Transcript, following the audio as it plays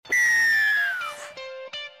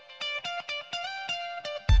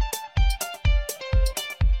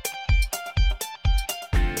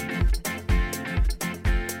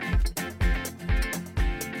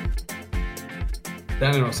The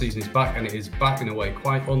NRL season is back, and it is back in a way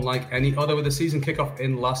quite unlike any other, with the season kickoff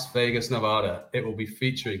in Las Vegas, Nevada. It will be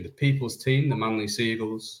featuring the People's Team, the Manly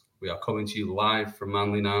Seagulls. We are coming to you live from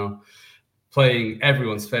Manly now, playing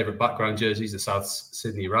everyone's favourite background jerseys, the South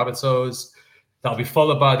Sydney Rabbitohs. That'll be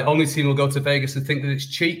followed by the only team who'll go to Vegas and think that it's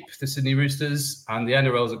cheap, the Sydney Roosters, and the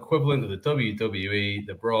NRL's equivalent of the WWE,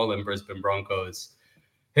 the brawling Brisbane Broncos.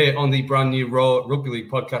 Here on the brand new Raw Rugby League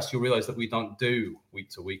podcast, you'll realise that we don't do week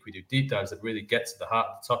to week. We do deep dives that really get to the heart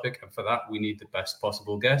of the topic. And for that, we need the best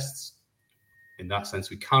possible guests. In that sense,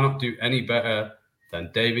 we cannot do any better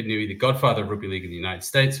than David Niu, the godfather of rugby league in the United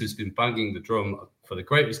States, who's been banging the drum for the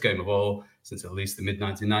greatest game of all since at least the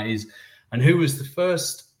mid-1990s, and who was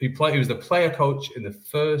the player coach in the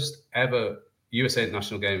first ever USA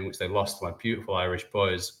national game in which they lost to my beautiful Irish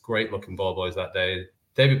boys. Great looking ball boys that day.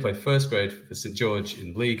 David played first grade for St. George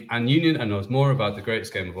in League and Union and knows more about the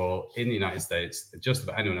greatest game of all in the United States than just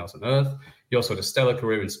about anyone else on earth. He also had a stellar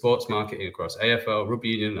career in sports marketing across AFL, rugby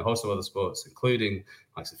union, and a host of other sports, including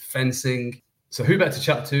fencing. So who better to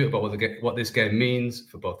chat to about what this game means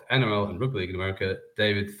for both NRL and Rugby League in America?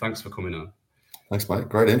 David, thanks for coming on. Thanks, mate.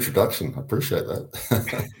 Great introduction. I appreciate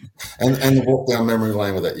that. and the walk down memory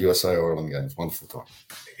lane with that USA Ireland game. It's wonderful time.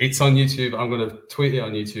 It's on YouTube. I'm going to tweet it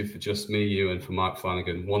on YouTube for just me, you, and for Mark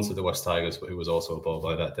Flanagan, once of the West Tigers, but who was also a ball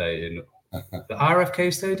boy that day in the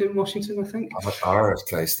RFK Stadium in Washington, I think.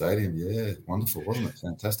 RFK Stadium, yeah. Wonderful, wasn't it?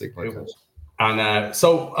 Fantastic location. And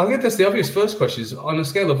so I guess the obvious first question is, on a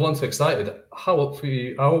scale of 1 to excited, how up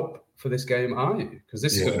for this game are you? Because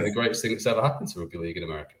this is going to be the greatest thing that's ever happened to rugby league in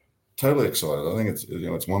America. Totally excited. I think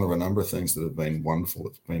it's one of a number of things that have been wonderful.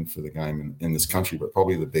 It's been for the game in this country, but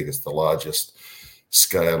probably the largest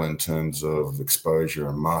scale in terms of exposure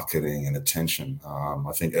and marketing and attention.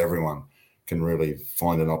 I think everyone can really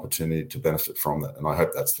find an opportunity to benefit from that, and I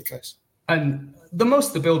hope that's the case. And the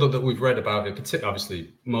build-up that we've read about it, particularly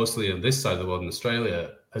obviously mostly on this side of the world in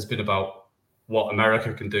Australia, has been about what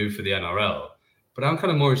America can do for the NRL. But I'm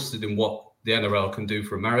kind of more interested in what the NRL can do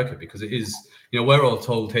for America, because it is, we're all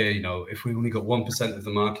told here, if we only got 1% of the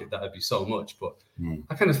market, that'd be so much. But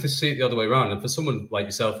I kind of see it the other way around. And for someone like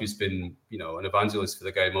yourself, who's been, an evangelist for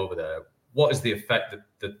the game over there, what is the effect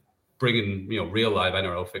that bringing, real live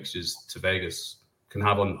NRL fixtures to Vegas can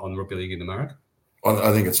have on rugby league in America?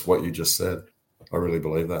 I think it's what you just said. I really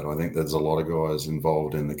believe that. I think there's a lot of guys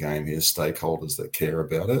involved in the game here, stakeholders that care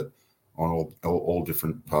about it on all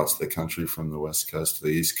different parts of the country, from the West Coast to the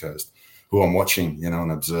East Coast, who I'm watching,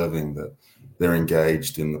 and observing that they're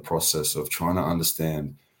engaged in the process of trying to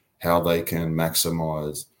understand how they can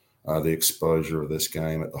maximize the exposure of this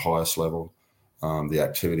game at the highest level, the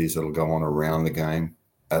activities that will go on around the game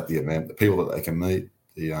at the event, the people that they can meet,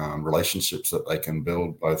 the relationships that they can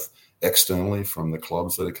build both externally from the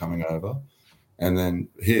clubs that are coming over, and then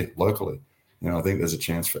here locally. I think there's a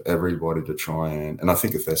chance for everybody to try and I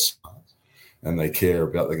think if they're smart and they care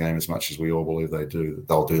about the game as much as we all believe they do,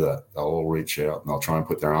 they'll do that. They'll all reach out and they'll try and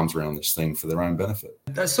put their arms around this thing for their own benefit.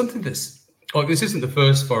 That's something this isn't the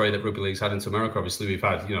first foray that rugby league's had into America. Obviously, we've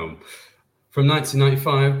had, from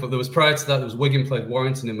 1995, but there was prior to that, there was Wigan played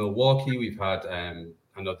Warrington in Milwaukee. We've had,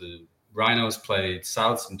 the Rhinos played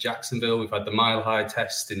Souths in Jacksonville. We've had the Mile High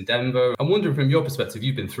Test in Denver. I'm wondering, from your perspective,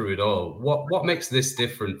 you've been through it all. What makes this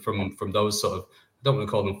different from those sort of, I don't want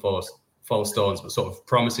to call them false dawns, but sort of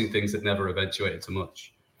promising things that never eventuated to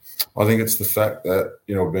much? I think it's the fact that,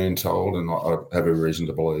 being told, and I have a reason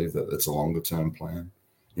to believe that it's a longer term plan.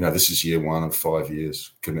 This is year 1 of 5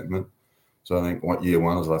 years commitment. So I think what year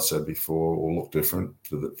 1, as I said before, will look different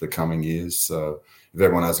to the coming years. So if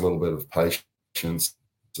everyone has a little bit of patience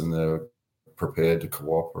and they're prepared to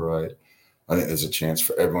cooperate, I think there's a chance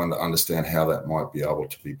for everyone to understand how that might be able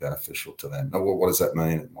to be beneficial to them. Now, what does that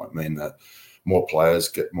mean? It might mean that more players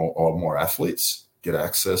get more athletes get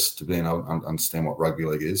access to being able to understand what rugby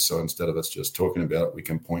league is. So instead of us just talking about it, we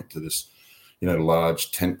can point to this,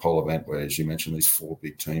 large tentpole event where, as you mentioned, these 4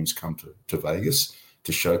 big teams come to Vegas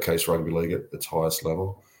to showcase rugby league at its highest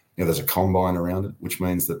level. There's a combine around it, which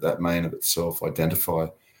means that may in of itself identify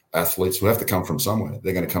athletes who have to come from somewhere.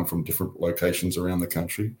 They're going to come from different locations around the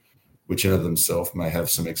country, which in of themselves may have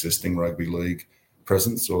some existing rugby league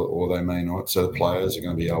presence or they may not. So the players are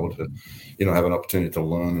going to be able to, have an opportunity to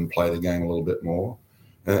learn and play the game a little bit more.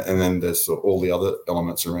 And then there's all the other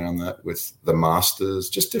elements around that with the masters,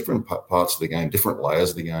 just different parts of the game, different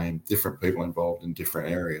layers of the game, different people involved in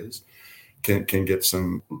different areas can get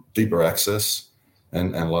some deeper access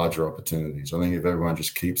and larger opportunities. I think if everyone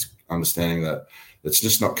just keeps understanding that it's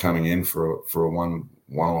just not coming in for a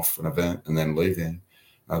one-off an event and then leaving,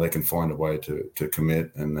 they can find a way to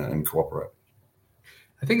commit and cooperate.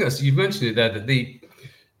 I think you've mentioned it there, that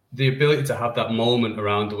the ability to have that moment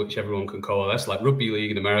around which everyone can coalesce. Like rugby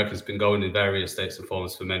league in America has been going in various states and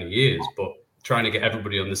forms for many years, but trying to get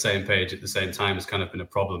everybody on the same page at the same time has kind of been a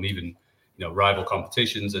problem, even, rival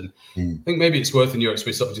competitions. And I think maybe it's worth in your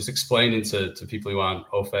experience sort of just explaining to people who aren't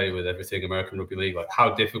au fait with everything American rugby league, like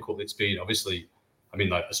how difficult it's been. Obviously, I mean,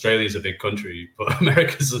 like Australia is a big country, but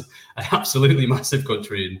America's an absolutely massive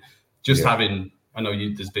country. And just having,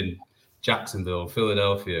 there's been Jacksonville,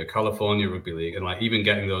 Philadelphia, California rugby league, and like even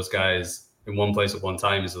getting those guys in one place at one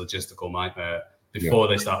time is a logistical nightmare before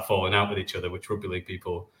they start falling out with each other, which rugby league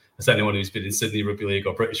people, as anyone who's been in Sydney rugby league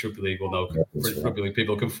or British rugby league will know, British rugby league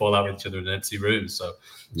people can fall out with each other in empty rooms. So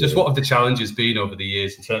just what have the challenges been over the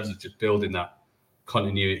years in terms of just building that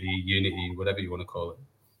continuity, unity, whatever you want to call it?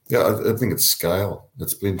 Yeah, I think it's scale.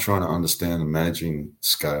 It's been trying to understand and managing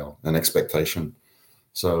scale and expectation.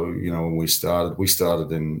 So, when we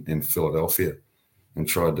started in Philadelphia and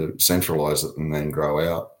tried to centralize it and then grow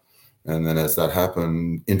out. And then as that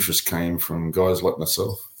happened, interest came from guys like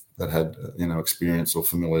myself that had, experience or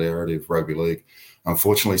familiarity of rugby league.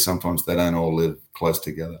 Unfortunately, sometimes they don't all live close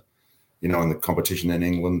together. In the competition in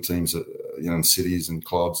England, teams, in cities and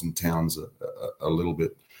clubs and towns are a little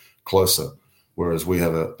bit closer. Whereas we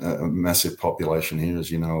have a massive population here,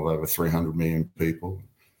 as you know, of over 300 million people.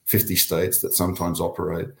 50 states that sometimes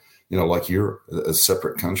operate, like Europe, as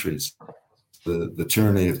separate countries. The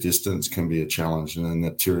tyranny of distance can be a challenge, and then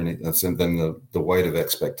the weight of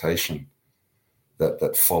expectation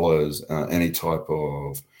that follows any type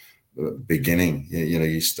of beginning.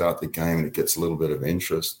 You start the game and it gets a little bit of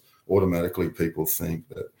interest. Automatically, people think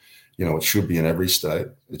that it should be in every state.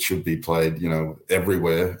 It should be played,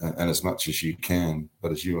 everywhere and as much as you can.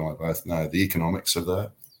 But as you and I both know, the economics of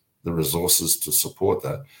that, the resources to support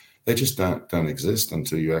that, they just don't exist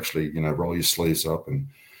until you actually, roll your sleeves up and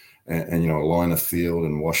line a field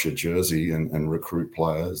and wash your jersey and recruit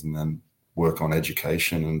players and then work on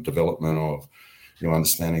education and development of,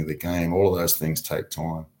 understanding the game. All of those things take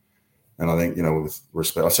time. And I think, with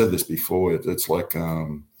respect, I've said this before, it's like,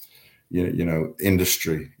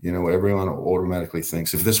 industry, everyone automatically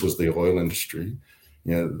thinks if this was the oil industry,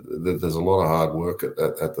 there's a lot of hard work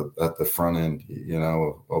at the front end,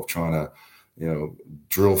 of trying to,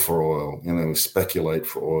 drill for oil, speculate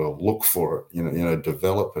for oil, look for it,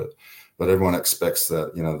 develop it. But everyone expects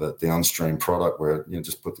that, that the unstream product where,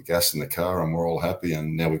 just put the gas in the car and we're all happy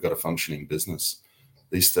and now we've got a functioning business.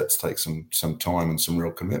 These steps take some time and some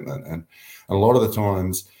real commitment. And a lot of the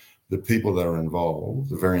times the people that are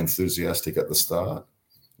involved are very enthusiastic at the start,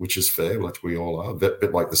 which is fair, like we all are, a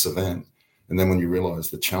bit like this event. And then when you realize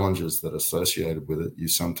the challenges that are associated with it,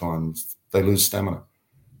 they lose stamina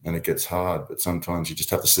and it gets hard, but sometimes you just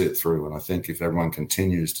have to see it through. And I think if everyone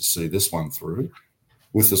continues to see this one through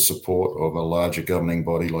with the support of a larger governing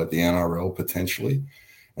body like the NRL potentially,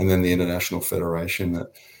 and then the International Federation that,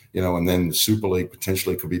 and then the Super League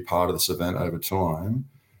potentially could be part of this event over time,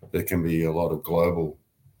 there can be a lot of global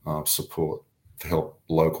support to help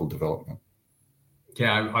local development.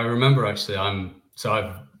 Yeah, I remember actually,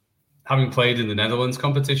 having played in the Netherlands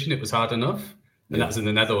competition, it was hard enough. And that's in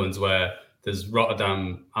the Netherlands where there's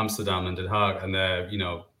Rotterdam, Amsterdam, and Den Haag, and they're,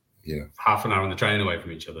 half an hour on the train away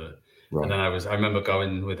from each other. Right. And then I remember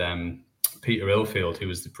going with Peter Ilfield, who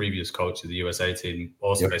was the previous coach of the USA team,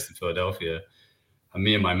 also based in Philadelphia. And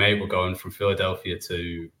me and my mate were going from Philadelphia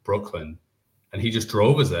to Brooklyn. And he just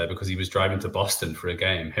drove us there because he was driving to Boston for a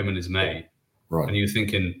game, him and his mate. Right. And you were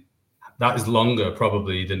thinking, that is longer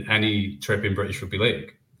probably than any trip in British Rugby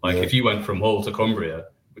League. Like if you went from Hull to Cumbria,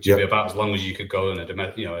 which would be about as long as you could go in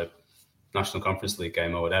a National Conference League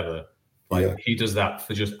game or whatever. He does that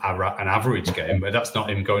for just an average game, but that's not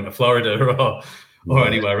him going to Florida or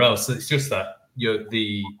anywhere else. So it's just that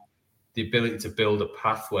the ability to build a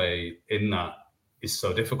pathway in that is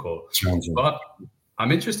so difficult. But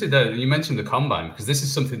I'm interested that you mentioned the combine, because this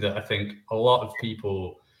is something that I think a lot of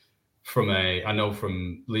people I know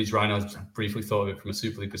from Leeds Rhinos briefly thought of it from a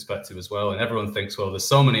Super League perspective as well. And everyone thinks, well, there's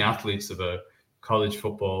so many athletes of a college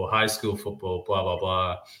football, high school football, blah, blah,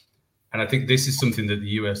 blah. And I think this is something that the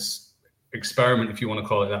US experiment, if you want to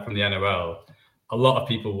call it that, from the NRL, a lot of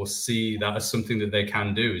people will see that as something that they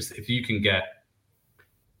can do. Is if you can get,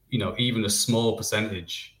 even a small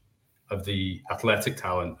percentage of the athletic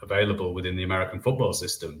talent available within the American football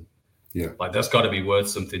system, like that's got to be worth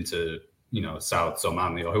something to, South or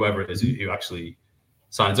Manly or whoever it is who actually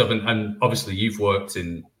signs up. And obviously you've worked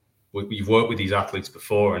with these athletes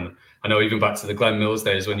before. And I know even back to the Glenn Mills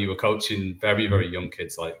days when you were coaching very, very young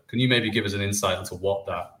kids, like, can you maybe give us an insight into what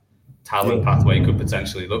that talent pathway could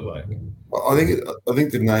potentially look like? Well, I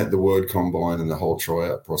think the word combine and the whole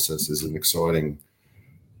tryout process is an exciting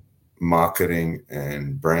marketing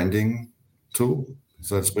and branding tool,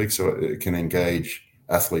 so to speak. So it can engage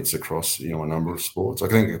athletes across, a number of sports. I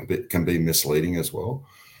think it can be misleading as well.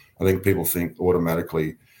 I think people think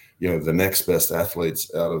automatically, the next best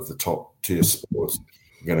athletes out of the top tier sports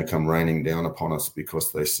are going to come raining down upon us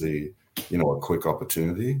because they see, a quick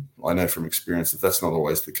opportunity. I know from experience that that's not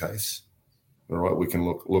always the case. All right, we can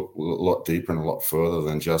look a lot deeper and a lot further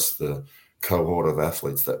than just the cohort of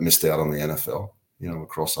athletes that missed out on the NFL,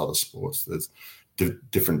 across other sports. There's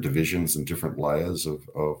different divisions and different layers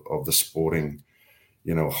of the sporting,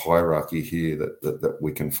 hierarchy here that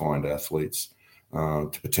we can find athletes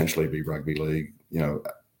to potentially be rugby league,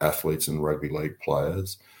 athletes and rugby league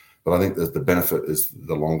players. But I think that the benefit is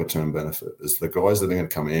the longer term benefit is the guys that are going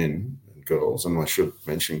to come in, girls, and I should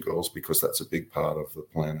mention girls because that's a big part of the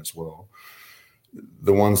plan as well.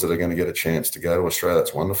 The ones that are going to get a chance to go to Australia,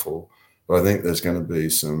 that's wonderful. But I think there's going to be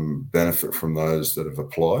some benefit from those that have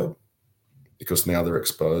applied because now they're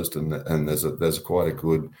exposed and there's quite a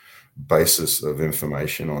good basis of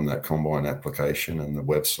information on that combine application and the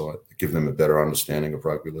website to give them a better understanding of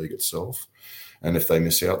rugby league itself. And if they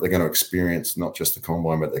miss out, they're going to experience not just the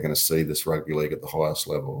combine, but they're going to see this rugby league at the highest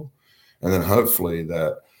level. And then hopefully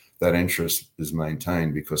that interest is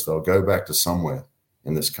maintained because they'll go back to somewhere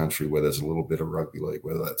in this country where there's a little bit of rugby league,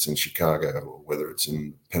 whether that's in Chicago or whether it's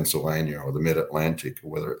in Pennsylvania or the Mid-Atlantic or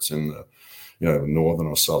whether it's in the Northern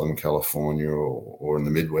or Southern California or in the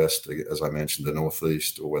Midwest, as I mentioned, the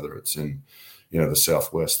Northeast, or whether it's in, the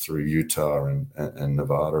Southwest through Utah and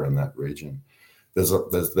Nevada in that region. There's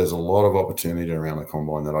a lot of opportunity around the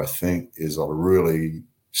combine that I think is a really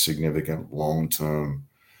significant long-term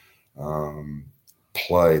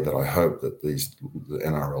play that I hope that the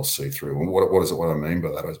NRL see through. And what I mean by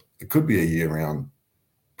that? It could be a year-round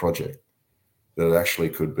project. That it actually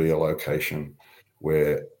could be a location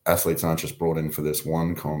where athletes aren't just brought in for this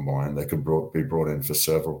one combine. They could be brought in for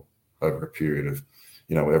several over a period of,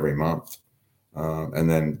 every month. And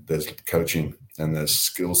then there's coaching and there's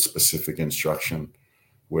skill-specific instruction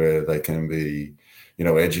where they can be,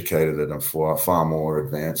 educated at a far more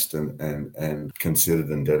advanced and considered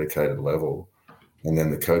and dedicated level. And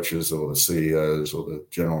then the coaches or the CEOs or the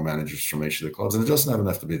general managers from each of the clubs, and it doesn't even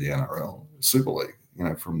have to be the NRL, Super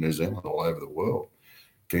League, from New Zealand all over the world,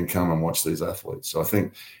 can come and watch these athletes. So I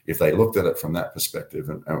think if they looked at it from that perspective,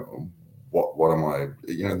 and what am I,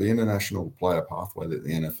 the international player pathway that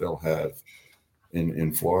the NFL have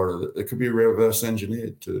in Florida, it could be reverse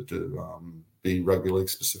engineered to be rugby league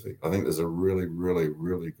specific. I think there's a really, really,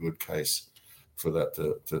 really good case for that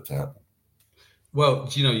to happen. Well,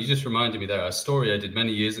 you just reminded me there a story I did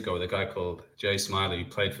many years ago with a guy called Jay Smiley who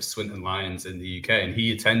played for Swinton Lions in the UK, and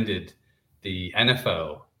he attended the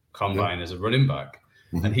NFL combine as a running back.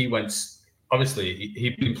 Mm-hmm. And he went, obviously,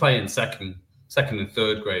 he'd been playing second and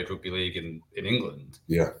third grade rugby league in England.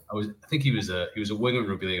 Yeah, I think he was a winger in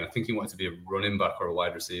rugby league. I think he wanted to be a running back or a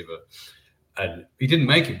wide receiver, and he didn't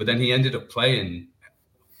make it. But then he ended up playing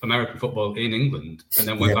American football in England, and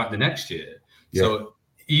then went back the next year. Yeah. So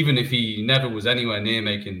even if he never was anywhere near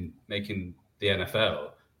making the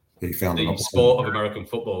NFL, he found the sport of American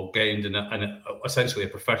football gained an essentially a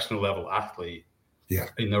professional level athlete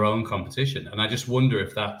in their own competition. And I just wonder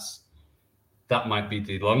if that might be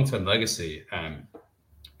the long-term legacy,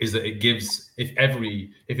 is that it gives,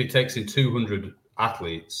 if it takes in 200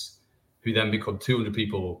 athletes who then become 200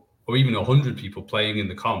 people or even 100 people playing in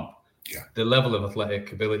the comp, the level of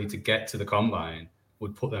athletic ability to get to the combine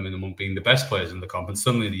would put them in among being the best players in the comp. And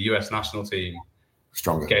suddenly the US national team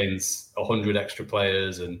gains 100 extra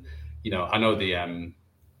players. And, I know the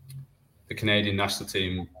Canadian national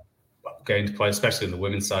team gained players, especially on the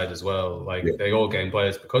women's side as well. They all gained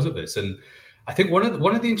players because of this. And I think one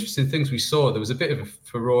of the interesting things we saw, there was a bit of a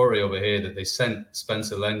furore over here that they sent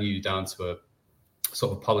Spencer Leniu down to a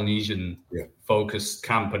sort of Polynesian focused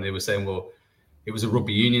camp. And they were saying, well, it was a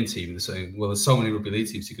rugby union team. They're saying, well, there's so many rugby league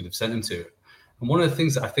teams you could have sent him to. And one of the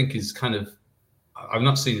things that I think is kind of, I've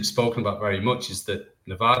not seen it spoken about very much, is that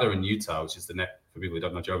Nevada and Utah, which is the next, for people who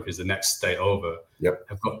don't know geography, is the next state over,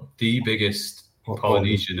 have got the biggest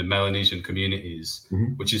Polynesian and Melanesian communities,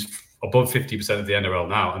 which is above 50% of the NRL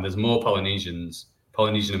now. And there's more Polynesian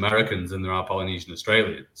Americans than there are Polynesian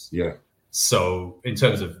Australians. Yeah. So in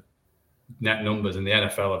terms of net numbers, and the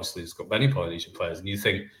NFL obviously has got many Polynesian players, and you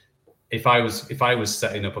think if I was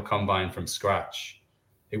setting up a combine from scratch,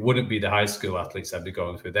 it wouldn't be the high school athletes I'd be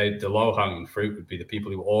going through. The low-hanging fruit would be the people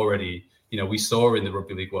who already, we saw in the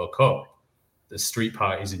Rugby League World Cup, the street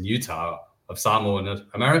parties in Utah of Samoan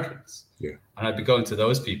Americans. Yeah. And I'd be going to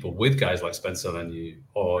those people with guys like Spencer Leniu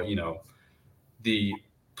or, the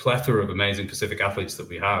plethora of amazing Pacific athletes that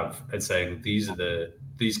we have, and saying these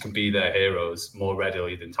can be their heroes more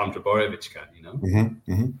readily than Tom Trbojevic can, you know?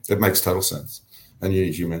 Mm-hmm, mm-hmm. It makes total sense. And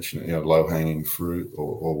you mentioned, low-hanging fruit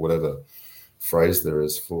or whatever phrase there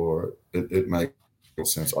is for it. It makes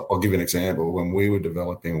sense. I'll give you an example.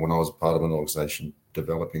 When I was part of an organization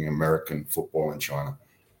developing American football in China,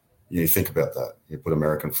 you think about that. You put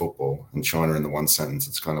American football and China in the one sentence,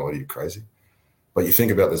 it's kind of like, are you crazy? But you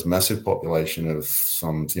think about this massive population of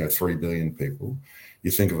some 3 billion people.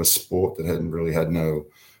 You think of a sport that hadn't really had no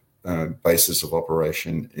basis of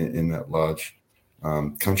operation in that large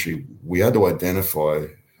country. We had to identify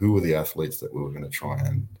who were the athletes that we were going to try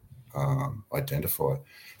and identify.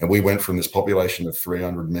 And we went from this population of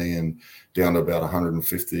 300 million down to about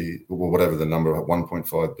 150, or whatever the number,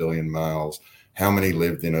 1.5 billion males. How many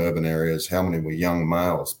lived in urban areas? How many were young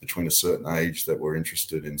males between a certain age that were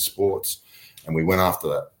interested in sports? And we went after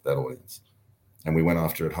that audience. And we went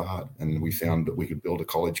after it hard. And we found that we could build a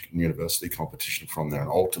college and university competition from there and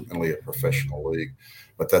ultimately a professional league.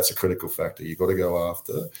 But that's a critical factor. You've got to go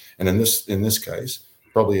after. And in this case,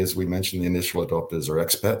 probably, as we mentioned, the initial adopters are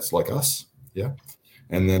expats like us. Yeah.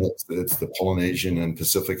 And then it's the Polynesian and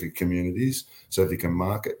Pacific communities. So if you can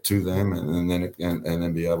market to them and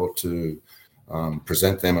then be able to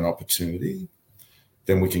present them an opportunity,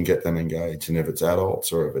 then we can get them engaged. And if it's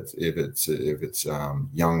adults or if it's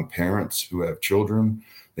young parents who have children,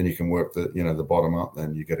 then you can work the bottom up.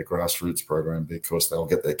 Then you get a grassroots program because they'll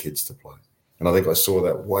get their kids to play. And I think I saw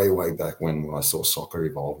that way back when I saw soccer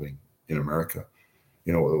evolving in America.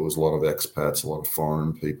 It was a lot of expats, a lot of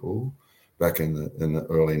foreign people back in the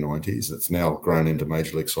early 90s. It's now grown into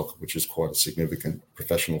Major League Soccer, which is quite a significant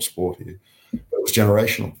professional sport here. But it was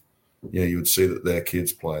generational. You would see that their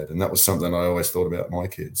kids played. And that was something I always thought about my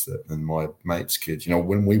kids and my mates' kids.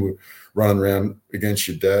 When we were running around against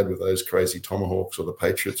your dad with those crazy Tomahawks or the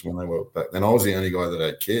Patriots when they were back then, I was the only guy that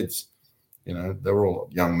had kids. They were all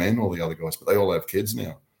young men, all the other guys, but they all have kids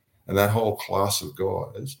now. And that whole class of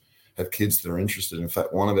guys have kids that are interested. In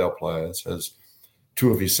fact, one of our players has 2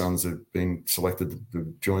 of his sons have been selected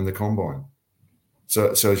to join the combine. So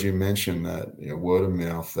as you mentioned, that word of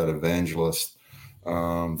mouth, that evangelist,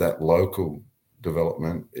 that local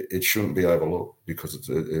development, it shouldn't be overlooked because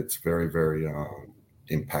it's very, very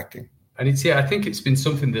impacting. And I think it's been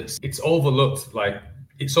something it's overlooked. Like,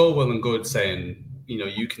 it's all well and good saying,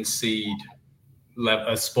 you can seed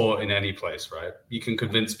a sport in any place, right? You can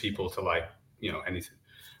convince people to like, anything.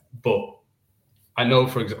 But I know,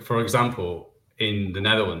 for example, in the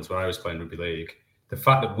Netherlands where I was playing rugby league, the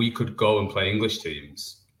fact that we could go and play English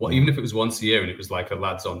teams, even if it was once a year and it was like a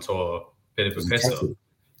lads on tour bit of a piss up.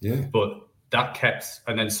 Yeah. But that kept,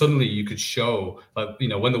 and then suddenly you could show, like,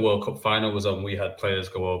 when the World Cup final was on, we had players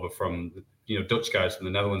go over from, Dutch guys from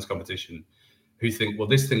the Netherlands competition who think, well,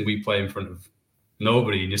 this thing we play in front of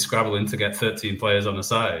nobody and you're scrabbling to get 13 players on the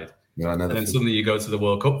side. Yeah, and then suddenly you go to the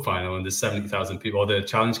World Cup final and there's 70,000 people, or the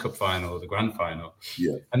Challenge Cup final, or the Grand Final.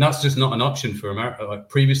 Yeah. And that's just not an option for America. Like,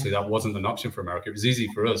 previously, that wasn't an option for America. It was easy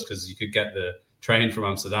for us because you could get the train from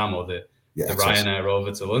Amsterdam or the Ryanair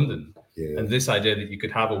over to London. Yeah. And this idea that you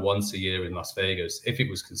could have a once a year in Las Vegas, if it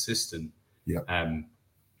was consistent. Yeah. And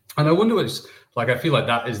I wonder what's like, I feel like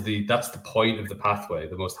that's the point of the pathway,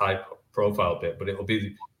 the most high profile bit, but it'll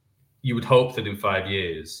be, you would hope that in 5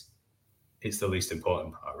 years, it's the least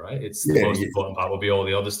important part, right? It's the most important part will be all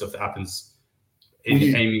the other stuff that happens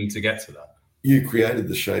aiming to get to that. You created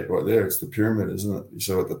the shape right there. It's the pyramid, isn't it?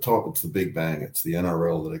 So at the top, it's the big bang. It's the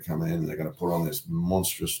NRL that are coming in and they're going to put on this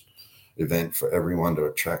monstrous event for everyone to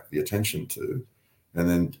attract the attention to. And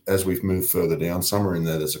then as we've moved further down, somewhere in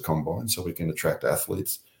there's a combine, so we can attract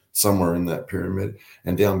athletes somewhere in that pyramid.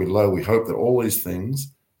 And down below, we hope that all these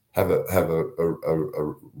things have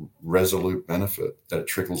a resolute benefit, that it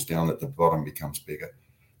trickles down, that the bottom becomes bigger,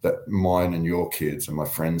 that mine and your kids and my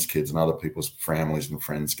friends' kids and other people's families and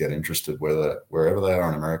friends get interested wherever they are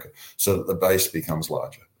in America, so that the base becomes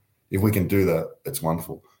larger. If we can do that, it's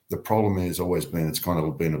wonderful. The problem has always been, it's kind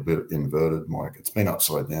of been a bit inverted, Mike. It's been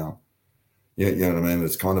upside down. You know what I mean?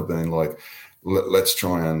 It's kind of been like, let's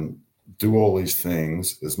try and do all these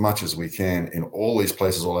things as much as we can in all these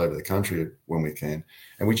places all over the country when we can.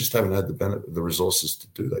 And we just haven't had the resources to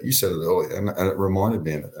do that. You said it earlier, and it reminded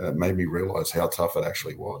me, and it made me realize how tough it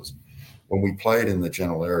actually was. When we played in the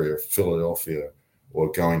general area of Philadelphia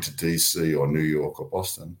or going to DC or New York or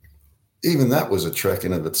Boston, even that was a trek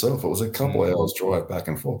in of itself. It was a couple of hours drive back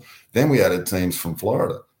and forth. Then we added teams from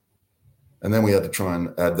Florida. And then we had to try and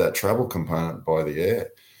add that travel component by the air.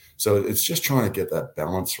 So it's just trying to get that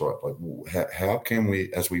balance right. Like, how can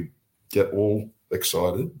we, as we get all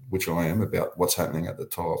excited, which I am, about what's happening at the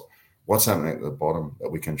top, what's happening at the bottom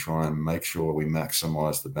that we can try and make sure we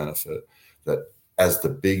maximize the benefit, that as the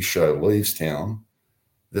big show leaves town,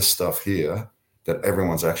 this stuff here that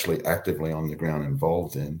everyone's actually actively on the ground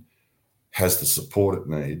involved in has the support it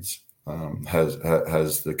needs,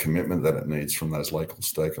 has the commitment that it needs from those local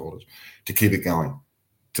stakeholders to keep it going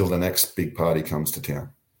till the next big party comes to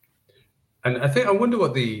town. And I wonder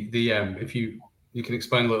what the if you can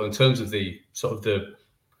explain a little in terms of the sort of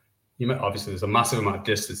obviously there's a massive amount of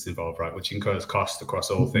distance involved, right, which incurs cost across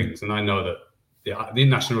all things. And I know that the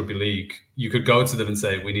National Rugby League, you could go to them and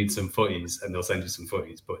say, we need some footies, and they'll send you some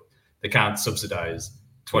footies, but they can't subsidise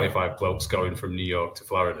 25 blokes going from New York to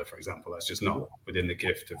Florida, for example. That's just not within the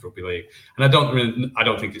gift of rugby league. And I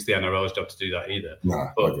don't think it's the NRL's job to do that either. No,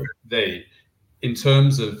 but they, in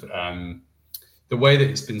terms of the way that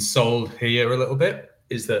it's been sold here a little bit,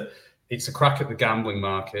 is that it's a crack at the gambling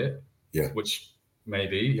market, which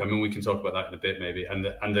maybe, I mean, we can talk about that in a bit, maybe, and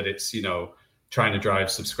that it's, trying to drive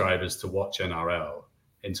subscribers to watch NRL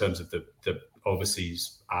in terms of the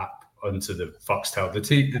overseas app onto the Foxtel,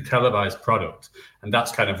 the televised product. And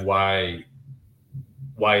that's kind of why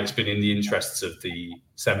it's been in the interests of the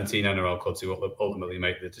 17 NRL clubs who ultimately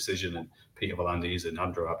make the decision, and Peter V'landys and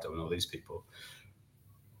Andrew Abdo and all these people.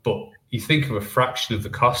 But you think of a fraction of the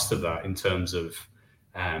cost of that in terms of,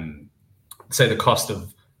 say, the cost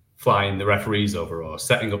of flying the referees over, or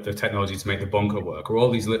setting up the technology to make the bunker work, or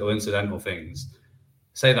all these little incidental things.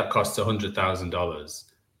 Say that costs $100,000.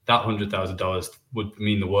 That $100,000 would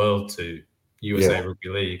mean the world to USA Rugby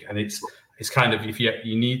League. And it's kind of,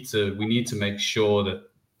 we need to make sure that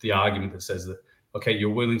the argument that says that, okay,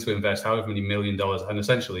 you're willing to invest however many $1 million and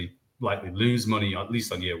essentially likely lose money, at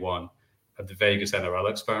least on year one, of the Vegas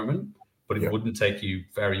NRL experiment, but it wouldn't take you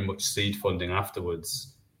very much seed funding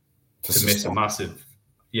afterwards to miss a massive,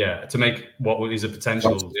 to make what is a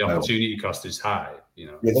potential, the opportunity cost is high,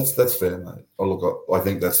 Yeah, that's fair, mate. I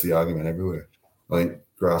think that's the argument everywhere. I think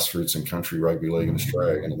grassroots and country rugby league in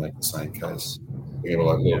Australia are going to make the same case. They're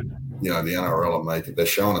going to be like, look, the NRL are making, they're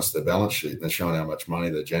showing us their balance sheet, and they're showing how much money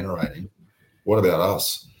they're generating. What about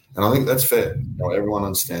us? And I think that's fair. Everyone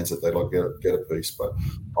understands that they'd like to get a piece, but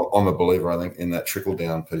I'm a believer, I think, in that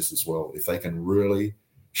trickle-down piece as well. If they can really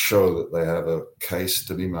show that they have a case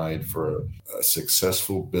to be made for a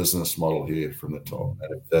successful business model here from the top,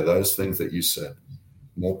 and if they're those things that you said,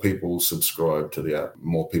 more people subscribe to the app,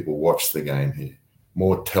 more people watch the game here,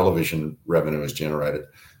 more television revenue is generated,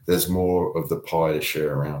 there's more of the pie to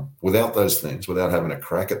share around. Without those things, without having a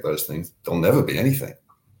crack at those things, there'll never be anything.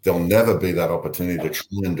 There'll never be that opportunity to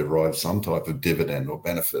try and derive some type of dividend or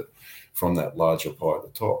benefit from that larger pie at the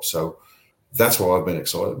top. So that's why I've been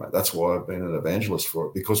excited, mate. That's why I've been an evangelist for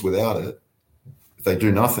it, because without it, if they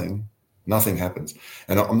do nothing, nothing happens.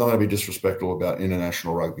 And I'm not going to be disrespectful about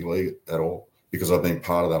International Rugby League at all, because I've been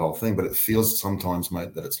part of that whole thing, but it feels sometimes,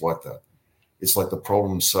 mate, that it's like that. It's like the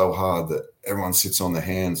problem's so hard that everyone sits on their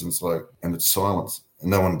hands, and it's silence and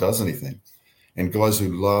no one does anything. And guys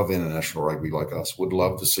who love international rugby like us would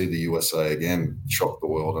love to see the USA again shock the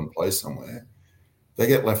world and play somewhere. They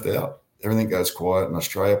get left out. Everything goes quiet, and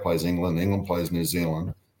Australia plays England, England plays New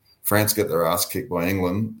Zealand, France get their ass kicked by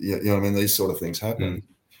England. You know what I mean? These sort of things happen.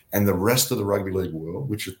 And the rest of the rugby league world,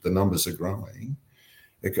 which the numbers are growing,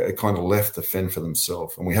 it kind of left to fend for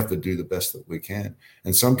themselves, and we have to do the best that we can.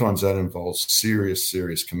 And sometimes that involves serious,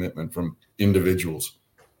 serious commitment from individuals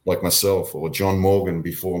like myself or John Morgan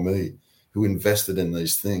before me, who invested in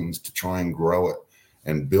these things to try and grow it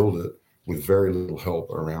and build it with very little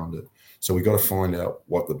help around it. So we got to find out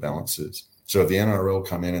what the balance is. So if the NRL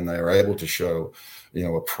come in and they are able to show,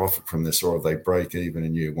 a profit from this, or if they break even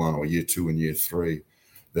in year one or year two and year three,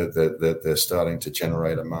 that they're starting to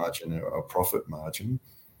generate a margin, a profit margin,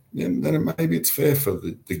 then maybe it's fair for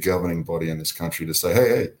the governing body in this country to say,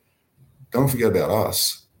 hey, don't forget about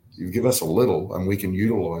us. You give us a little, and we can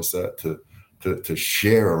utilize that to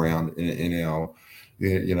share around in our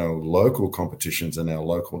local competitions and our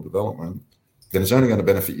local development. Then it's only going to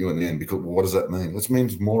benefit you in the end, because what does that mean? This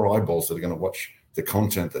means more eyeballs that are going to watch the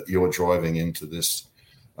content that you're driving into this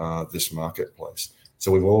marketplace.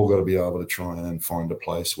 So we've all got to be able to try and find a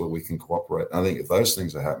place where we can cooperate. And I think if those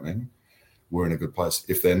things are happening, we're in a good place.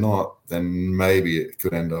 If they're not, then maybe it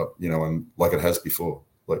could end up, and like it has before,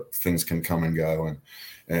 like things can come and go,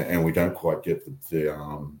 and we don't quite get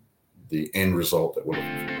the end result that we're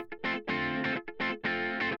looking for.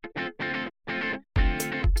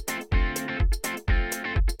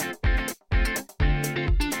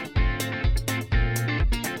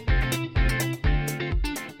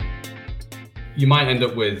 You might end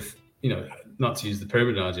up with, not to use the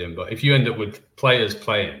pyramid analogy, but if you end up with players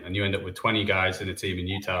playing and you end up with 20 guys in a team in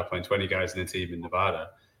Utah playing 20 guys in a team in Nevada,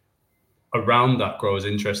 around that grows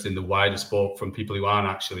interest in the wider sport from people who aren't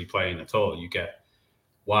actually playing at all. You get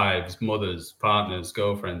wives, mothers, partners,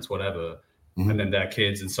 girlfriends, whatever, and then their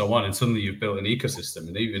kids and so on. And suddenly you've built an ecosystem.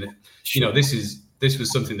 And even, this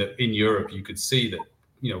was something that in Europe you could see that,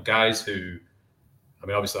 guys who, I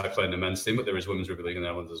mean, obviously I played in the men's team, but there is women's rugby league in the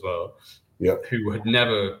Netherlands as well. Yeah. Who they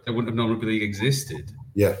wouldn't have known rugby league existed.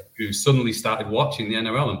 Yeah. Who suddenly started watching the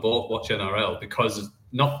NRL and both watch NRL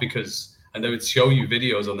and they would show you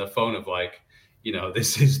videos on their phone of like,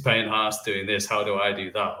 this is Payne Haas doing this. How do I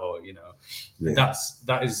do that? Or,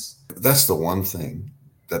 that's the one thing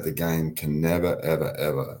that the game can never, ever,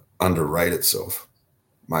 ever underrate itself,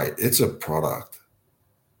 mate. It's a product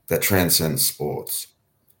that transcends sports.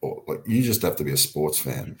 You just have to be a sports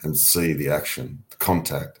fan and see the action, the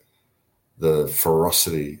contact, the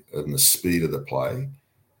ferocity and the speed of the play,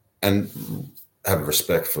 and have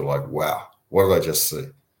respect for like, wow, what did I just see?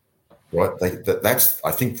 Right?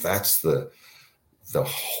 I think that's the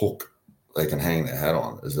hook they can hang their hat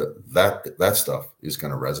on, is that stuff is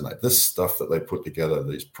going to resonate. This stuff that they put together,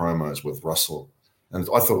 these promos with Russell, and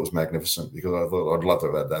I thought it was magnificent because I thought I'd love to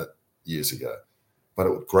have had that years ago. But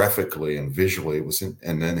it graphically and visually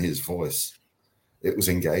and then his voice, it was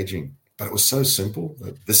engaging. But it was so simple.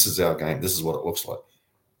 This is our game. This is what it looks like.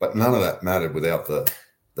 But none of that mattered without the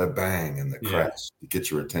bang and the crash to get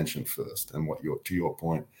your attention first. And to your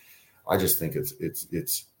point, I just think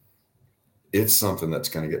it's something that's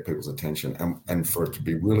going to get people's attention. And for it to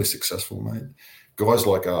be really successful, mate, guys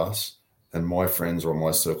like us and my friends or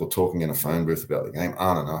my circle talking in a phone booth about the game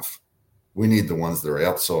aren't enough. We need the ones that are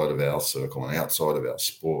outside of our circle and outside of our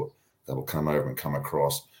sport that will come over and come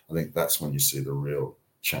across. I think that's when you see the real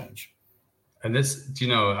change. And this,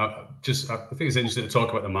 I think it's interesting to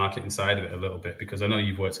talk about the marketing side of it a little bit, because I know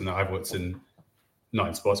you've worked in that. I've worked in, not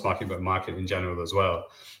in sports marketing, but marketing in general as well.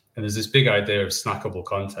 And there's this big idea of snackable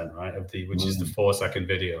content, right? Which is the 4-second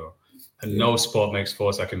video. And no sport makes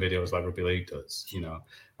 4-second videos like rugby league does.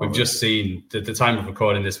 We've just seen the time of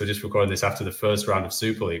recording this. We're just recording this after the first round of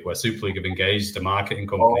Super League, where Super League have engaged a marketing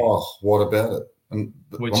company. Oh, what about it?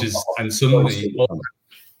 And suddenly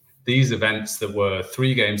these events that were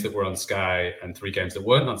 3 games that were on Sky and 3 games that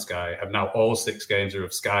weren't on Sky have now all 6 games are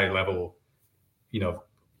of Sky level,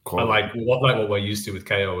 cool. like what we're used to with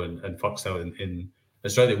KO and Foxtel in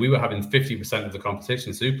Australia. We were having 50% of the competition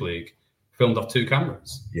in Super League filmed off 2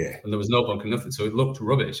 cameras. Yeah. And there was no bunk and nothing. So it looked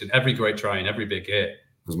rubbish. And every great try and every big hit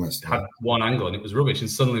had one angle and it was rubbish. And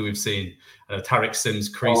suddenly we've seen Tarek Sims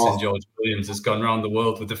creasing George Williams has gone around the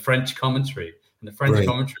world with the French commentary. And the French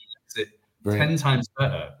commentary makes it 10 times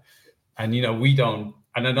better. And, we don't,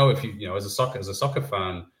 and I know if you, as a soccer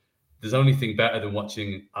fan, there's only thing better than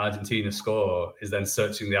watching Argentina score is then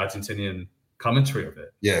searching the Argentinian commentary of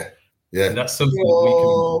it. Yeah. Yeah. And that's something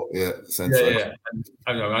that we can. Yeah.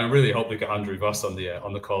 And I really hope they get Andrew Voss on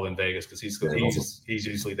the call in Vegas, because he's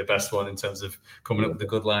usually the best one in terms of coming up with a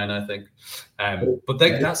good line, I think. But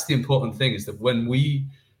that's the important thing, is that when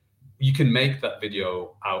you can make that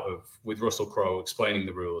video with Russell Crowe explaining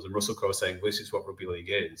the rules and Russell Crowe saying this is what rugby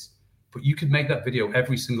league is, but you could make that video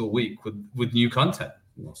every single week with new content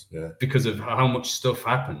because of how much stuff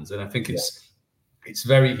happens. And I think it's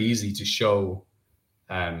very easy to show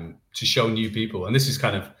new people. And this is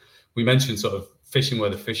kind of, we mentioned sort of fishing where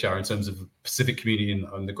the fish are in terms of Pacific community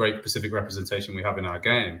and the great Pacific representation we have in our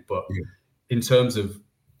game. But in terms of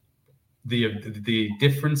the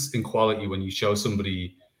difference in quality when you show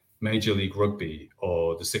somebody Major League Rugby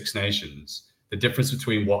or the Six Nations, the difference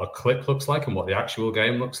between what a clip looks like and what the actual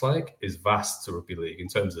game looks like is vast to rugby league. In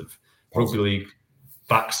terms of rugby league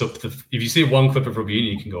backs up if you see one clip of rugby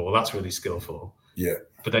union, you can go, well, that's really skillful. Yeah.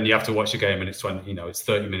 But then you have to watch a game and it's it's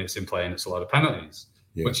 30 minutes in play and it's a lot of penalties,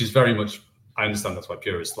 which is very much, I understand that's why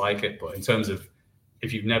purists like it. But in terms of,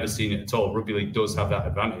 if you've never seen it at all, rugby league does have that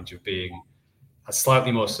advantage of being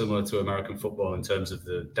slightly more similar to American football in terms of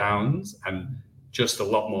the downs and just a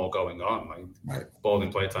lot more going on. Ball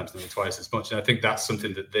in play time's nearly twice as much. And I think that's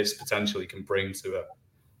something that this potentially can bring to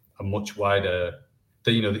a much wider,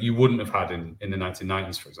 that you wouldn't have had in the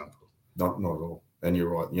 1990s, for example. Not at all. And you're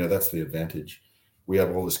right. That's the advantage. We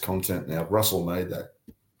have all this content now. Russell made that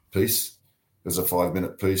piece. There's a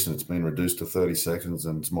 5-minute piece and it's been reduced to 30 seconds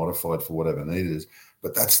and it's modified for whatever need it is.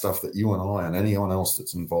 But that's stuff that you and I and anyone else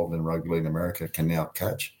that's involved in rugby league in America can now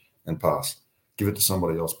catch and pass. Give it to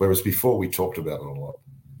somebody else. Whereas before we talked about it a lot.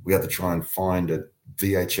 We had to try and find a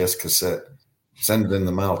VHS cassette, send it in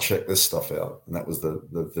the mail, check this stuff out. And that was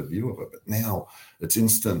the view of it. But now it's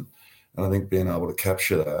instant. And I think being able to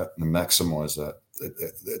capture that and maximize that,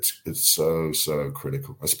 it's so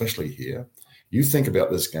critical, especially here. You think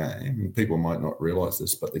about this game, and people might not realize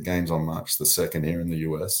this, but the game's on March the 2nd here in the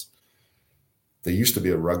US. there used to be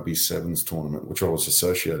a rugby sevens tournament, which I was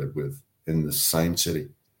associated with in the same city.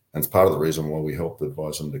 And it's part of the reason why we helped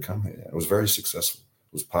advise them to come here. It was very successful.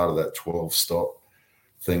 It was part of that 12-stop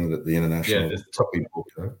thing that the international rugby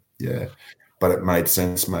booked. Yeah. But it made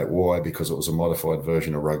sense, mate. Why? Because it was a modified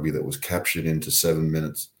version of rugby that was captured into 7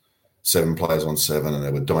 minutes, 7 players on 7, and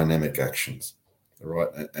there were dynamic actions, right?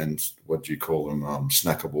 And what do you call them?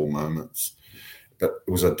 Snackable moments. But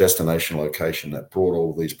it was a destination location that brought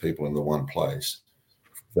all these people into one place.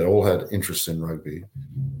 They all had interest in rugby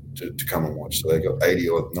to come and watch. So they got 80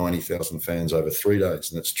 or 90,000 fans over 3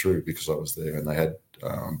 days. And that's true because I was there. And they had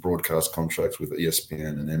broadcast contracts with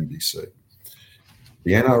ESPN and NBC.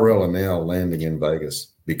 The NRL are now landing in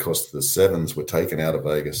Vegas because the sevens were taken out of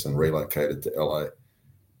Vegas and relocated to LA.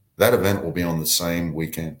 That event will be on the same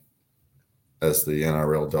weekend as the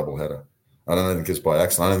NRL doubleheader. I don't think it's by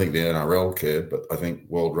accident. I don't think the NRL cared, but I think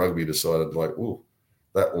World Rugby decided, like, ooh,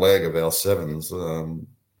 that leg of our sevens,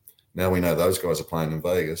 now we know those guys are playing in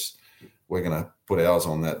Vegas. We're going to put ours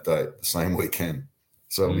on that date, the same weekend.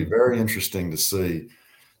 So it'll be very interesting to see,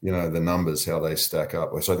 the numbers, how they stack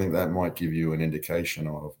up. So I think that might give you an indication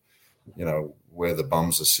of, where the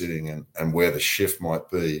bums are sitting and where the shift might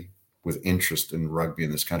be with interest in rugby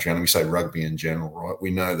in this country. And we say rugby in general, right? We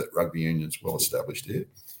know that rugby union's well established here,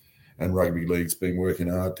 and rugby league's been working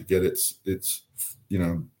hard to get its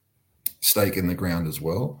stake in the ground as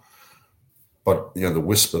well. But, the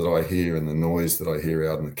whisper that I hear and the noise that I hear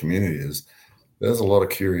out in the community is there's a lot of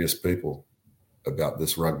curious people about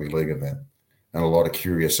this rugby league event, and a lot of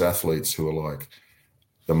curious athletes who are like,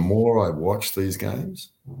 the more I watch these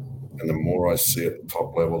games and the more I see at the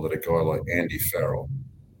top level that a guy like Andy Farrell,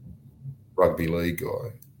 rugby league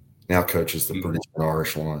guy, now coaches the British and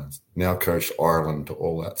Irish Lions, now coached Ireland to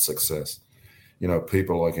all that success.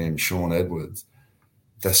 People like him, Sean Edwards,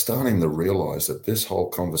 they're starting to realize that this whole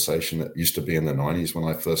conversation that used to be in the 90s when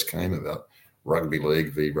I first came about rugby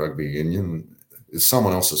league v rugby union is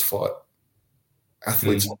someone else's fight.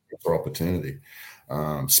 Athletes are looking for opportunity.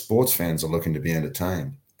 Sports fans are looking to be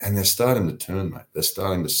entertained, and they're starting to turn, mate. They're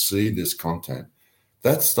starting to see this content.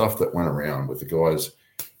 That stuff that went around with the guys,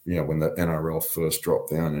 when the NRL first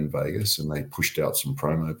dropped down in Vegas and they pushed out some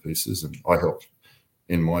promo pieces, and I helped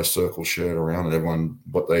in my circle share it around, and everyone,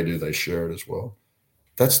 what they do, they share it as well.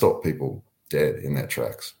 That stopped people dead in their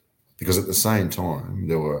tracks, because at the same time,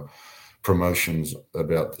 there were promotions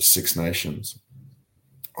about the Six Nations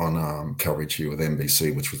on coverage here with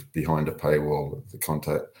NBC, which was behind a paywall, the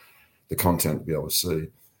content to be able to see.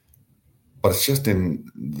 But it's just in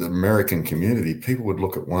the American community, people would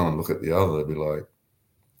look at one and look at the other. They'd be like,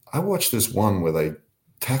 I watched this one where they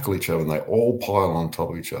tackle each other and they all pile on top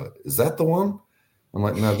of each other. Is that the one? I'm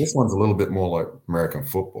like, no, this one's a little bit more like American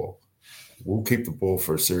football. We'll keep the ball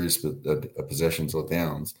for a series of possessions or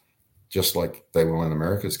downs, just like they will in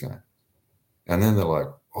America's game. And then they're like,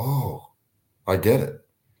 oh, I get it.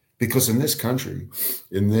 Because in this country,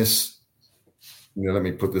 in this, let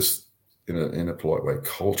me put this in a polite way,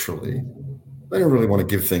 culturally, they don't really want to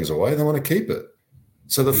give things away. They want to keep it.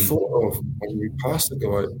 So the thought of when you pass the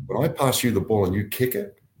guy, when I pass you the ball and you kick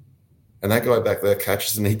it, and that guy back there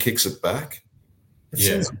catches and he kicks it back,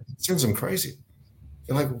 it sends them crazy.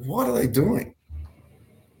 They're like, what are they doing?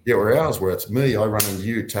 Yeah, we're ours, where it's me, I run into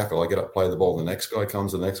you, tackle, I get up, play the ball, the next guy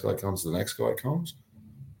comes, the next guy comes, the next guy comes.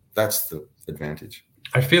 That's the advantage.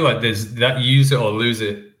 I feel like there's that use it or lose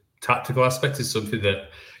it tactical aspect is something that,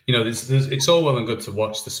 it's all well and good to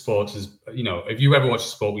watch the sports. As if you ever watch a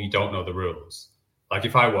sport where you don't know the rules, like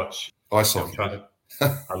if I watch ice hockey.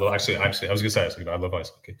 I love actually. I was going to say I love ice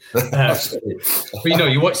hockey.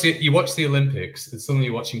 But you watch the Olympics, and suddenly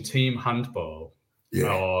you're watching team handball,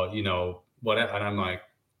 or whatever, and I'm like,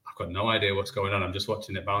 I've got no idea what's going on. I'm just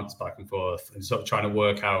watching it bounce back and forth and sort of trying to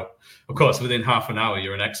work out. Of course, within half an hour,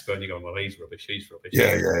 you're an expert, and you're going, well, he's rubbish, he's rubbish.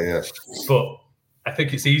 Yeah. But I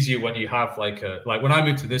think it's easier when you have like when I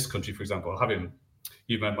moved to this country, for example,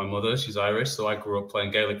 you met my mother, she's Irish, so I grew up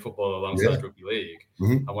playing Gaelic football alongside rugby league.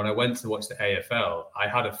 Mm-hmm. And when I went to watch the AFL, I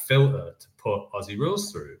had a filter to put Aussie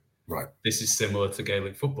rules through. Right. This is similar to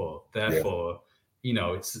Gaelic football. Therefore,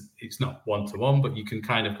 it's not one-to-one, but you can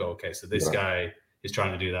kind of go, okay, so this guy is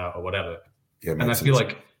trying to do that or whatever. Yeah, and I feel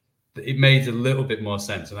like it made a little bit more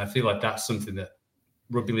sense. And I feel like that's something that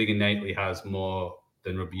rugby league innately has more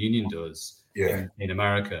than rugby union does in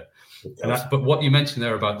America. But what you mentioned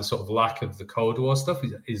there about the sort of lack of the Cold War stuff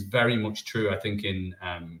is very much true, I think, in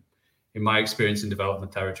my experience in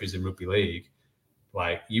development territories in rugby league.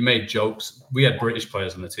 Like, you made jokes. We had British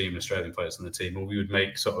players on the team, Australian players on the team, and we would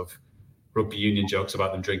make sort of rugby union jokes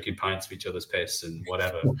about them drinking pints of each other's piss and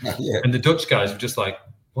whatever. And the Dutch guys were just like,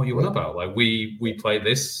 what are you on about? Like we play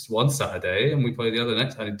this one Saturday and we play the other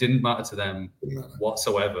next, and it didn't matter to them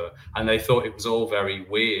whatsoever. And they thought it was all very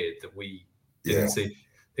weird that we didn't see.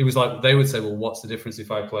 It was like they would say, well, what's the difference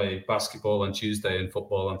if I play basketball on Tuesday and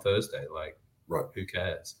football on Thursday? Like, who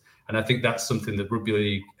cares? And I think that's something that rugby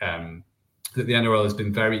league, that the NRL has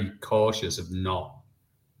been very cautious of not,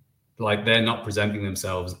 like they're not presenting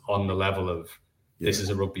themselves on the level of this is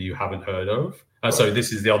a rugby you haven't heard of. Sorry,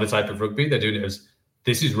 this is the other type of rugby. They're doing it as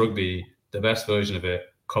this is rugby, the best version of it.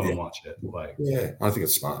 Come and watch it. Like, I think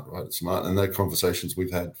it's smart, right? It's smart. And they're conversations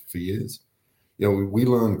we've had for years. You know, we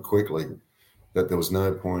learned quickly that there was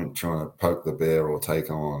no point trying to poke the bear or take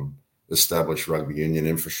on established rugby union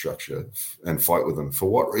infrastructure and fight with them. For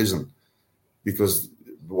what reason? Because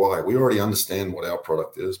why? We already understand what our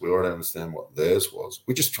product is. We already understand what theirs was.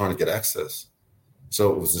 We're just trying to get access.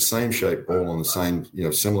 So it was the same shaped ball on the same,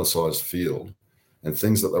 similar sized field and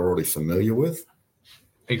things that they're already familiar with.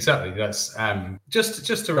 Exactly. That's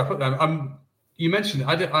just to wrap up. You mentioned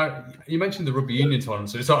you mentioned the rugby union tournament,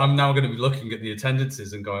 so I'm now going to be looking at the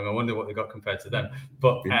attendances and going, I wonder what they got compared to them.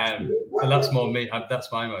 But that's more me.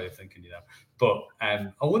 That's my way of thinking, But I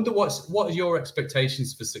wonder what are your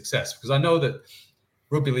expectations for success? Because I know that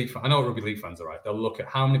rugby league. I know what rugby league fans are right. They'll look at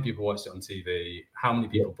how many people watched it on TV, how many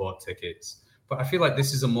people bought tickets. But I feel like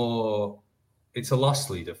this is it's a loss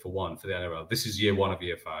leader for the NRL. This is year 1 of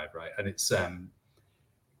year 5, right? And it's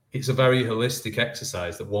a very holistic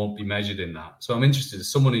exercise that won't be measured in that. So I'm interested as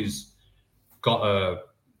someone who's got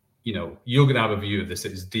you're going to have a view of this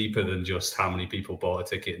that is deeper than just how many people bought a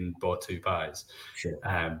ticket and bought 2 pies. Sure.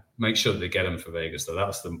 Make sure that they get them for Vegas, though.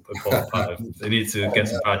 That's the important part of they need to get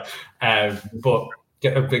some pies. But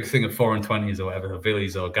get a big thing of 4 and 20s or whatever, or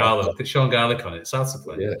Billy's or Gala. Put Sean Garlic on it. South of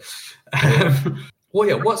plenty.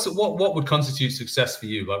 What would constitute success for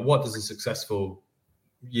you? Like, what does a successful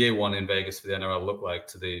year 1 in Vegas for the NRL look like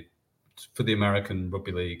for the American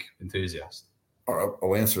rugby league enthusiast?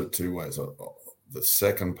 I'll answer it 2 ways. The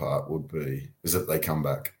second part would be is that they come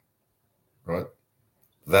back, right?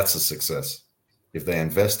 That's a success. If they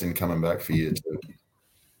invest in coming back for year 2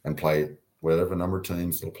 and play whatever number of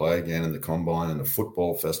teams, they'll play again in the combine and the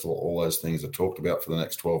football festival, all those things are talked about for the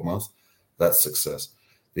next 12 months, that's success.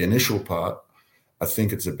 The initial part, I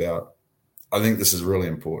think this is really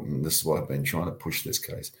important. This is why I've been trying to push this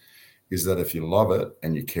case, is that if you love it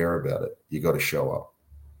and you care about it, you got to show up.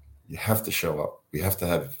 You have to show up. We have to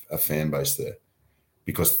have a fan base there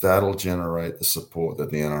because that'll generate the support that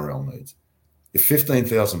the NRL needs. If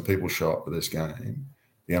 15,000 people show up for this game,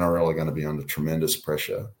 the NRL are going to be under tremendous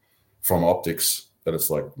pressure from optics that it's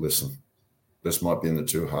like, listen, this might be in the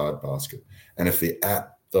too hard basket. And if the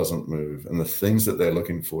app doesn't move and the things that they're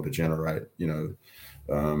looking for to generate,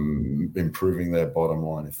 improving their bottom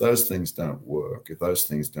line, if those things don't work, if those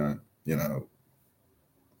things don't,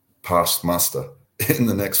 pass muster in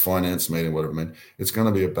the next finance meeting, whatever, it's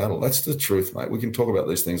going to be a battle. That's the truth, mate. We can talk about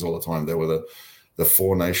these things all the time. There were the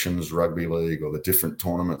 4 Nations Rugby League or the different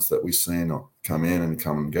tournaments that we've seen come in and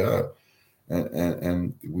come and go.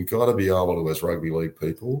 And we got to be able to, as rugby league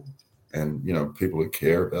people and, people who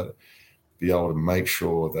care about it, be able to make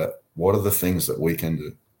sure that what are the things that we can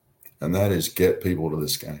do? And that is get people to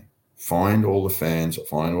this game. Find all the fans,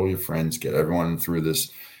 find all your friends, get everyone through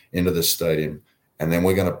this, into this stadium. And then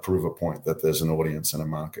we're going to prove a point that there's an audience and a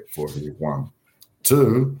market for it. 1.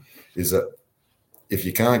 2 is that if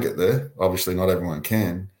you can't get there, obviously not everyone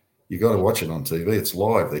can, you got to watch it on TV. It's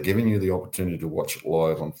live. They're giving you the opportunity to watch it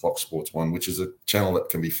live on Fox Sports 1, which is a channel that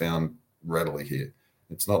can be found readily here.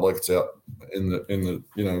 It's not like it's out in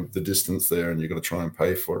the distance there and you've got to try and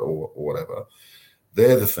pay for it or whatever.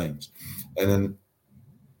 They're the things. And then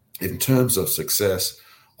in terms of success,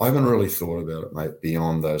 I haven't really thought about it, mate,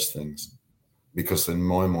 beyond those things, because in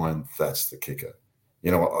my mind, that's the kicker.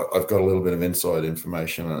 I've got a little bit of inside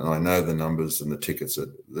information and I know the numbers and the tickets,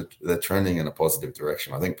 they're trending in a positive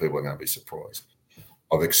direction. I think people are going to be surprised.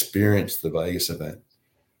 I've experienced the Vegas event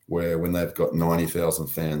where when they've got 90,000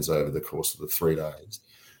 fans over the course of the 3 days,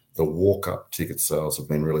 the walk-up ticket sales have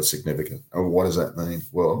been really significant. And what does that mean?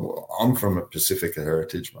 Well, I'm from a Pacifica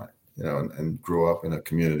heritage, mate, and grew up in a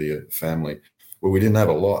community, a family where we didn't have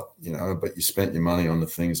a lot, but you spent your money on the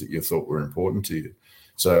things that you thought were important to you.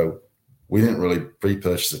 So we didn't really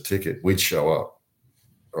pre-purchase a ticket. We'd show up,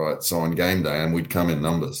 right? So on game day, and we'd come in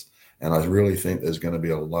numbers. And I really think there's going to be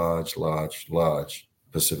a large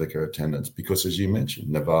Pacifica attendance because, as you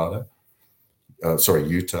mentioned,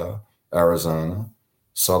 Utah, Arizona,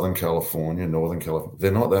 Southern California, Northern California,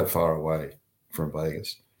 they're not that far away from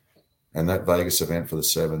Vegas. And that Vegas event for the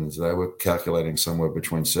Sevens, they were calculating somewhere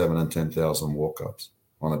between 7,000 and 10,000 walk-ups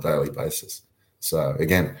on a daily basis. So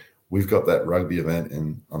again, we've got that rugby event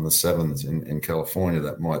on the 7th in California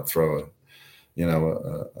that might throw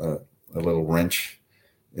a little wrench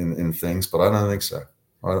in things, but I don't think so.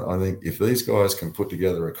 I think if these guys can put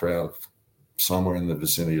together a crowd of somewhere in the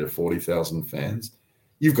vicinity of 40,000 fans,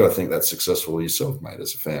 you've got to think that's successful yourself, mate,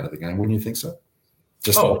 as a fan of the game. Wouldn't you think so?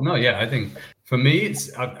 I think for me,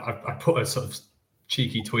 it's I put a sort of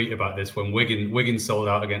cheeky tweet about this when Wigan sold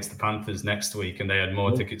out against the Panthers next week and they had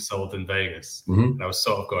more tickets sold than Vegas. And I was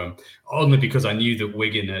sort of going, only because I knew that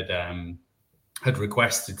Wigan had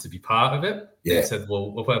requested to be part of it. Yeah. They said,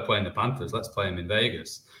 well, if we're playing the Panthers, let's play them in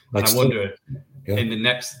Vegas. And I wonder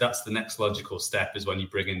that's the next logical step is when you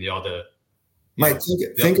bring in the other. Mate,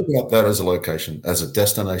 think about that as a location, as a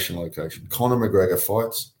destination location. Conor McGregor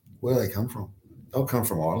fights, where do they come from? They'll come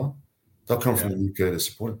from Ireland. They'll come from the UK to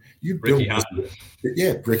support him. Ricky Hatton.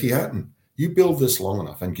 Ricky Hatton. You build this long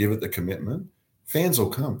enough and give it the commitment, fans will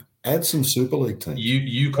come. Add some Super League teams.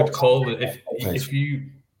 You could call it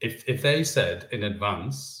if they said in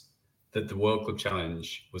advance that the World Club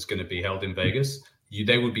Challenge was going to be held in Vegas,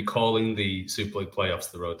 they would be calling the Super League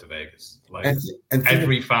playoffs the road to Vegas. Like and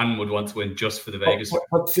every fan would want to win just for the Vegas.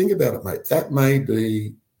 But think about it, mate. That may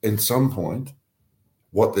be, in some point,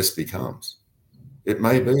 what this becomes. It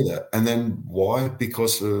may be that. And then why?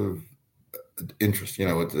 Because of interest.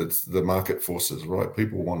 It's the market forces, right?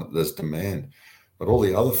 People want it. There's demand. But all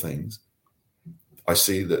the other things, I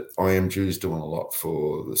see that IMG is doing a lot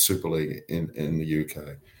for the Super League in the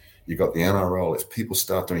UK. You got the NRL. If people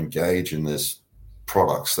start to engage in this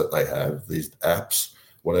products that they have, these apps,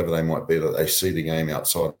 whatever they might be, that they see the game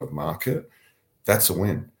outside of market, that's a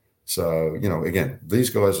win. So, again,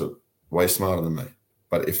 these guys are way smarter than me.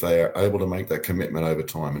 But if they are able to make that commitment over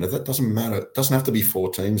time, and if that doesn't matter, it doesn't have to be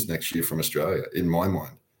 4 teams next year from Australia, in my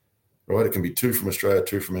mind, right? It can be 2 from Australia,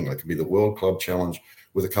 2 from England. It can be the World Club Challenge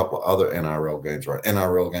with a couple of other NRL games, right?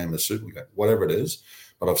 NRL game, the Super League game, whatever it is.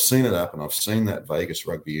 But I've seen it happen. I've seen that Vegas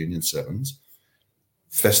Rugby Union Sevens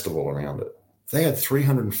festival around it. They had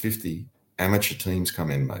 350 amateur teams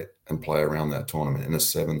come in, mate, and play around that tournament in the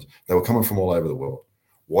sevens. They were coming from all over the world.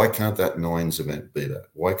 Why can't that nines event be that?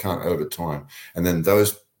 Why can't over time? And then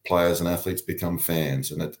those players and athletes become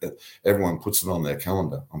fans, and everyone puts it on their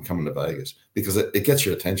calendar. I'm coming to Vegas because it gets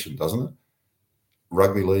your attention, doesn't it?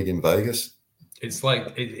 Rugby league in Vegas. It's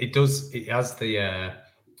like it does. It has the.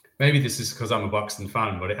 Maybe this is because I'm a boxing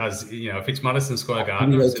fan, but it has. If it's Madison Square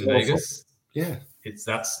Garden, it's in Vegas. Yeah,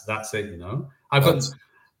 that's it. I've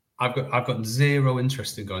got zero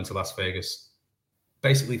interest in going to Las Vegas.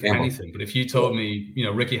 Basically for anything, but if you told me,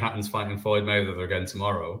 Ricky Hatton's fighting Floyd Mayweather again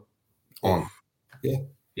tomorrow, or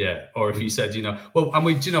if you said, and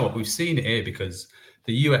we've seen it here because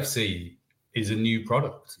the UFC is a new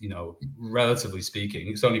product, relatively speaking.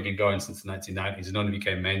 It's only been going since the 1990s and only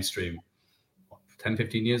became mainstream 10,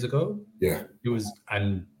 15 years ago. Yeah, it was,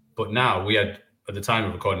 but now we had at the time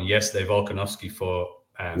of recording yesterday, Volkanovski fought,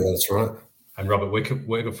 that's right, and Robert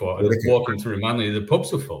Whittaker fought, and walking through Manly, the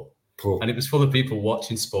pubs were full. Cool. And it was full of people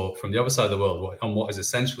watching sport from the other side of the world on what is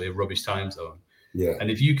essentially a rubbish time zone. Yeah. And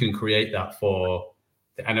if you can create that for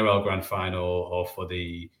the NRL Grand Final or for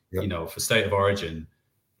the, for State of Origin,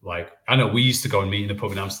 like I know we used to go and meet in a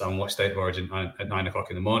pub in Amsterdam and watch State of Origin at 9 o'clock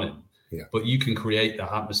in the morning. Yeah. But you can create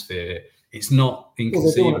that atmosphere. It's not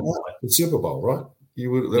inconceivable. The Super Bowl, right? They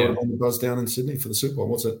were on the buzz down in Sydney for the Super Bowl.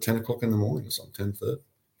 What's that, 10 o'clock in the morning or something,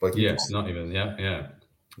 10:30? Not even, yeah.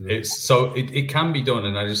 It's so it can be done,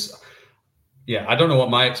 and I don't know what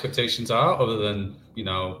my expectations are, other than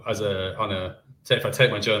if I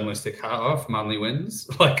take my journalistic hat off, Manly wins.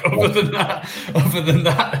 Like other than that,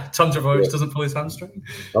 Tom Trbojevic doesn't pull his hamstring.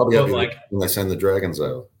 I'll be happy when they send the Dragons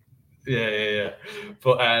out. Yeah.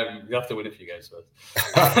 But you have to win a few games first.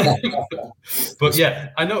 But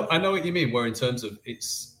I know what you mean. Where in terms of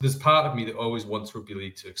there's part of me that always wants rugby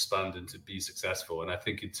league to expand and to be successful, and I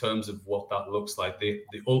think in terms of what that looks like, the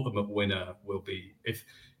ultimate winner will be, if,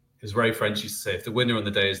 as Ray French used to say, if the winner on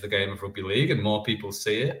the day is the game of rugby league and more people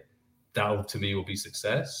see it, that to me will be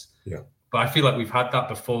success. Yeah. But I feel like we've had that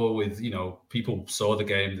before with, people saw the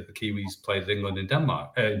game that the Kiwis played England in Denver.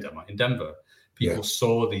 People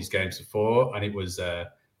saw these games before, and it was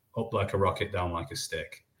up like a rocket, down like a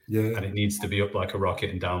stick. Yeah. And it needs to be up like a rocket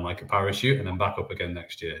and down like a parachute, and then back up again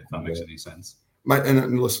next year, if that makes any sense. Mate,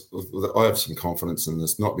 and listen, I have some confidence in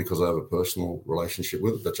this, not because I have a personal relationship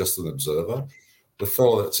with it, but just an observer. The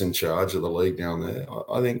fellow that's in charge of the league down there,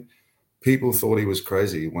 I think people thought he was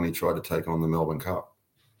crazy when he tried to take on the Melbourne Cup.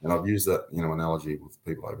 And I've used that, analogy with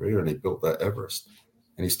people over here, and he built that Everest.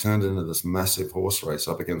 And he's turned into this massive horse race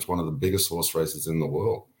up against one of the biggest horse races in the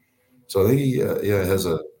world. So I think he has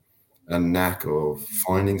a knack of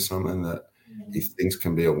finding something that he thinks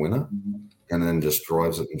can be a winner, and then just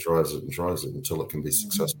drives it until it can be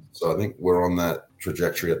successful. So I think we're on that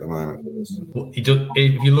trajectory at the moment. Well, he does,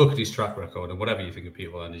 if you look at his track record, and whatever you think of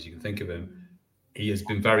Peter Landers, you can think of him, he has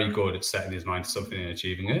been very good at setting his mind to something and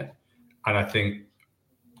achieving it. And I think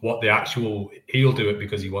he'll do it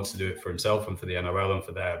because he wants to do it for himself and for the NRL and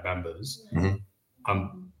for their members. And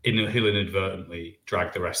he'll inadvertently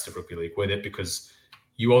drag the rest of rugby league with it, because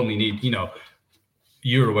you only need,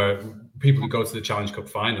 you're aware, people who go to the Challenge Cup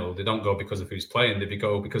final, they don't go because of who's playing, they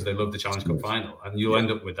go because they love the Challenge Cup final. And you'll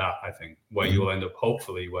end up with that, I think, where you'll end up,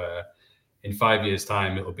 hopefully, where in 5 years'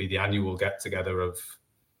 time, it'll be the annual get-together of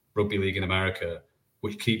rugby league in America,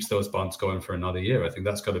 which keeps those bonds going for another year. I think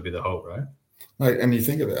that's got to be the hope, right? Right, and you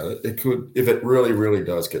think about it, it could, if it really, really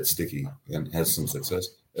does get sticky and has some success,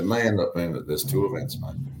 it may end up being that there's 2 events,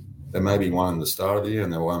 mate. There may be one in the start of the year,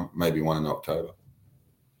 and there may be one in October,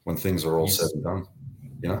 when things are all said and done.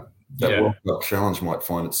 That World Cup Challenge might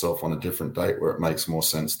find itself on a different date where it makes more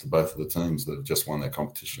sense to both of the teams that have just won their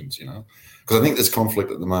competitions, Because I think there's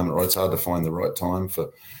conflict at the moment, right? It's hard to find the right time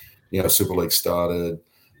for, Super League started,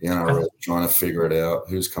 trying to figure it out,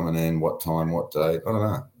 who's coming in, what time, what date. I don't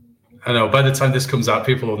know. I know. By the time this comes out,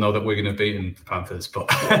 people will know that we're going to beat the Panthers. But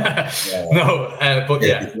I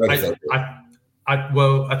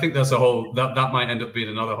think that's a whole that might end up being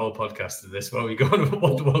another whole podcast of this, where we go on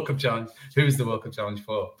what the World Cup Challenge, who's the World Cup Challenge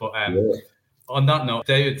for. But on that note,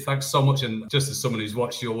 David, thanks so much. And just as someone who's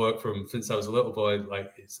watched your work from since I was a little boy,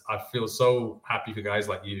 I feel so happy for guys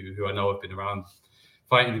like you, who I know have been around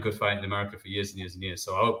fighting the good fight in America for years and years and years.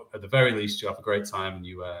 So I hope, at the very least, you have a great time and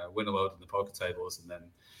you win a load in the poker tables, and then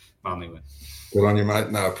Manly win. Good on you,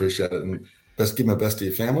 mate. No, I appreciate it. And give my best to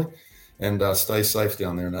your family, and stay safe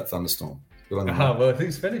down there in that thunderstorm. Good on you, well, I think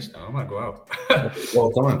it's finished now. I might go out.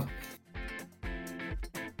 Well timed.